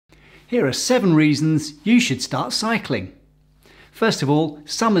Here are 7 reasons you should start cycling. First of all,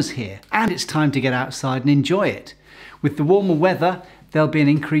 summer's here and it's time to get outside and enjoy it. With the warmer weather, there'll be an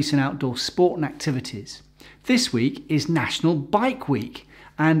increase in outdoor sport and activities. This week is National Bike Week,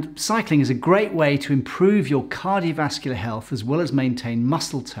 and cycling is a great way to improve your cardiovascular health as well as maintain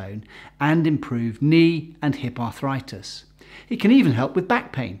muscle tone and improve knee and hip arthritis. It can even help with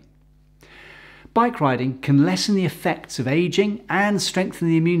back pain. Bike riding can lessen the effects of ageing and strengthen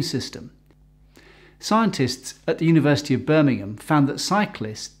the immune system. Scientists at the University of Birmingham found that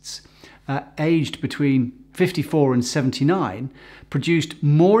cyclists aged between 54 and 79 produced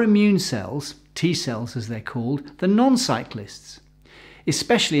more immune cells, T cells as they're called, than non-cyclists.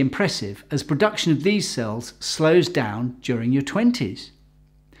 Especially impressive as production of these cells slows down during your 20s.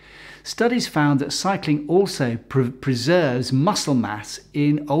 Studies found that cycling also preserves muscle mass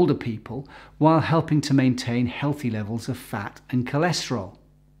in older people while helping to maintain healthy levels of fat and cholesterol.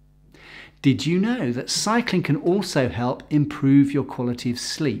 Did you know that cycling can also help improve your quality of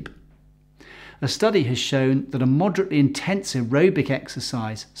sleep? A study has shown that a moderately intense aerobic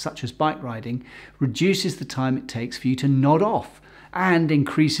exercise, such as bike riding, reduces the time it takes for you to nod off and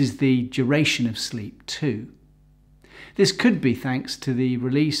increases the duration of sleep too. This could be thanks to the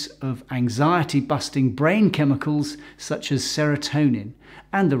release of anxiety-busting brain chemicals such as serotonin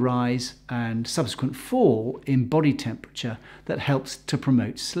and the rise and subsequent fall in body temperature that helps to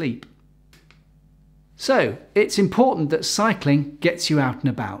promote sleep. So, it's important that cycling gets you out and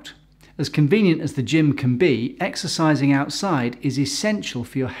about. As convenient as the gym can be, exercising outside is essential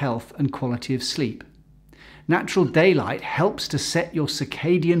for your health and quality of sleep. Natural daylight helps to set your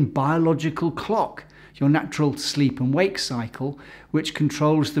circadian biological clock, your natural sleep and wake cycle, which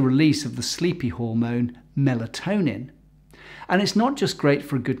controls the release of the sleepy hormone melatonin. And it's not just great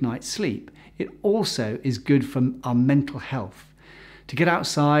for a good night's sleep, it also is good for our mental health. To get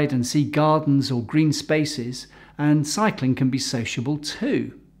outside and see gardens or green spaces, and cycling can be sociable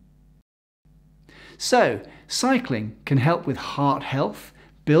too. So, cycling can help with heart health,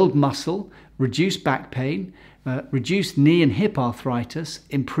 build muscle, reduce back pain, reduce knee and hip arthritis,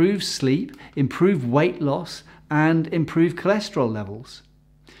 improve sleep, improve weight loss, and improve cholesterol levels.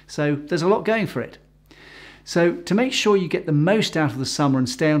 So there's a lot going for it. So to make sure you get the most out of the summer and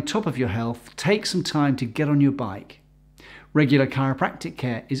stay on top of your health, take some time to get on your bike. Regular chiropractic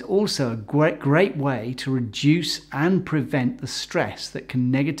care is also a great way to reduce and prevent the stress that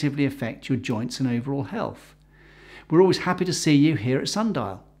can negatively affect your joints and overall health. We're always happy to see you here at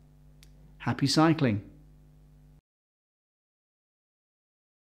Sundial. Happy cycling.